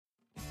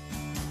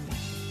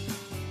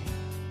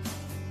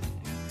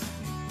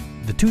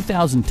the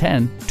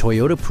 2010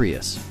 Toyota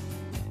Prius.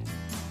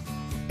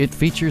 It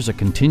features a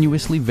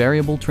continuously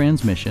variable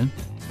transmission,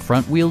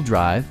 front-wheel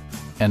drive,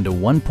 and a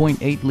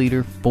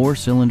 1.8-liter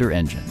four-cylinder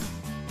engine.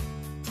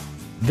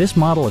 This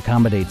model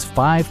accommodates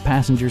 5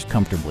 passengers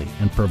comfortably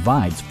and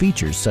provides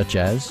features such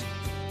as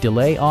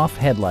delay-off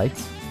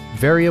headlights,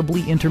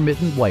 variably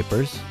intermittent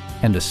wipers,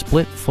 and a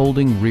split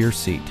folding rear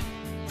seat.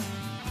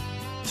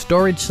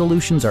 Storage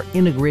solutions are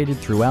integrated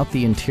throughout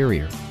the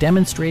interior,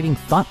 demonstrating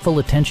thoughtful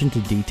attention to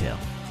detail.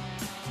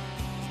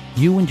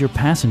 You and your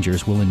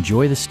passengers will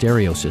enjoy the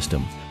stereo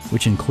system,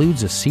 which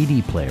includes a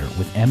CD player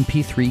with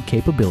MP3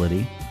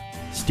 capability,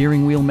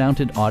 steering wheel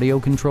mounted audio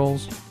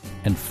controls,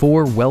 and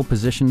 4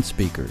 well-positioned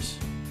speakers.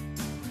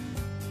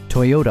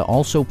 Toyota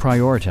also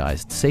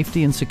prioritized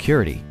safety and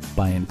security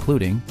by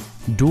including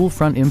dual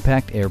front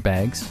impact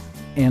airbags,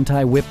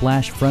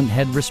 anti-whiplash front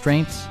head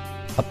restraints,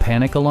 a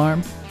panic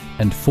alarm,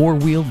 and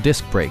 4-wheel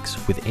disc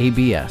brakes with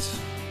ABS.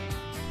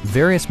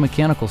 Various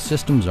mechanical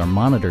systems are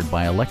monitored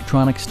by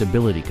electronic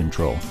stability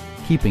control,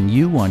 keeping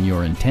you on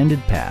your intended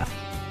path.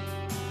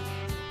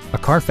 A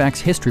Carfax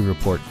history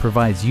report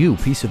provides you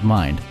peace of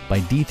mind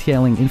by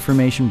detailing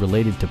information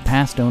related to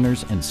past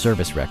owners and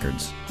service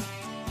records.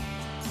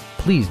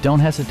 Please don't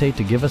hesitate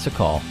to give us a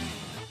call